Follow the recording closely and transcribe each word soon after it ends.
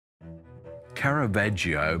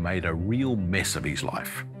Caravaggio made a real mess of his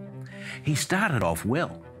life. He started off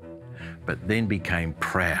well, but then became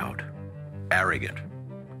proud, arrogant.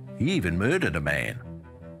 He even murdered a man.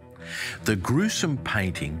 The gruesome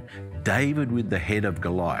painting, David with the Head of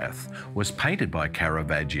Goliath, was painted by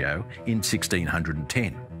Caravaggio in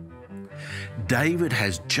 1610. David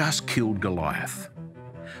has just killed Goliath.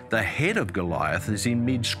 The head of Goliath is in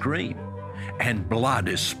mid-scream, and blood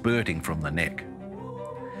is spurting from the neck.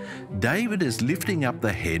 David is lifting up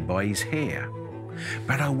the head by his hair.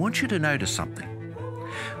 But I want you to notice something.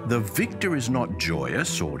 The victor is not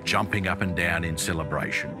joyous or jumping up and down in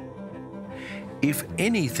celebration. If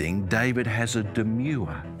anything, David has a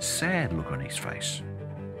demure, sad look on his face.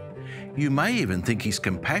 You may even think he's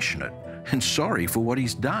compassionate and sorry for what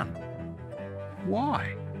he's done.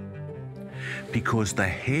 Why? Because the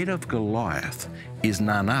head of Goliath is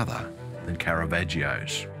none other than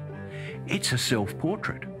Caravaggio's. It's a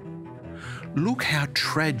self-portrait. Look how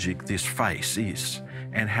tragic this face is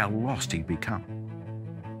and how lost he'd become.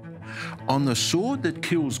 On the sword that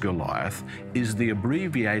kills Goliath is the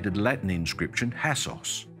abbreviated Latin inscription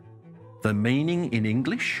Hassos. The meaning in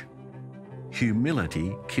English,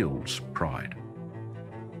 humility kills pride.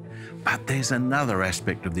 But there's another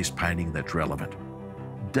aspect of this painting that's relevant.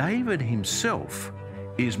 David himself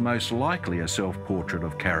is most likely a self-portrait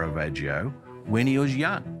of Caravaggio when he was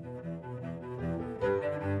young.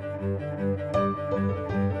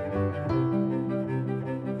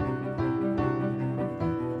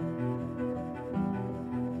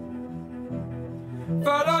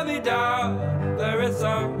 Follow me down, there is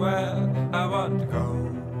somewhere I want to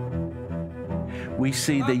go. We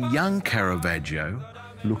see the young Caravaggio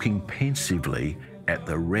looking pensively at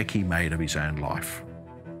the wreck he made of his own life.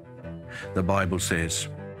 The Bible says,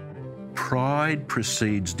 "Pride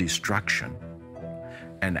precedes destruction,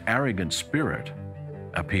 an arrogant spirit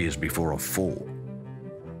appears before a fall."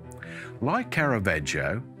 Like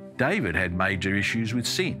Caravaggio, David had major issues with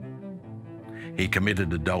sin. He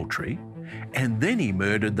committed adultery, and then he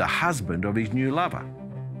murdered the husband of his new lover.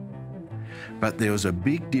 But there was a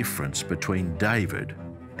big difference between David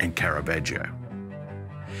and Caravaggio.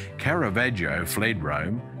 Caravaggio fled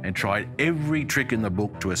Rome and tried every trick in the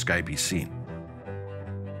book to escape his sin.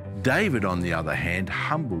 David, on the other hand,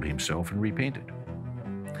 humbled himself and repented.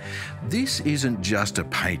 This isn't just a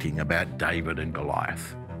painting about David and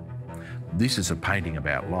Goliath. This is a painting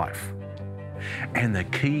about life. And the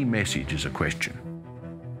key message is a question.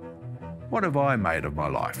 What have I made of my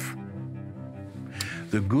life?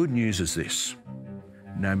 The good news is this: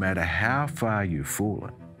 no matter how far you've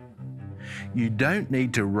fallen, you don't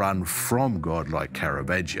need to run from God like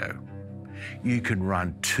Caravaggio. You can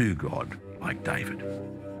run to God like David.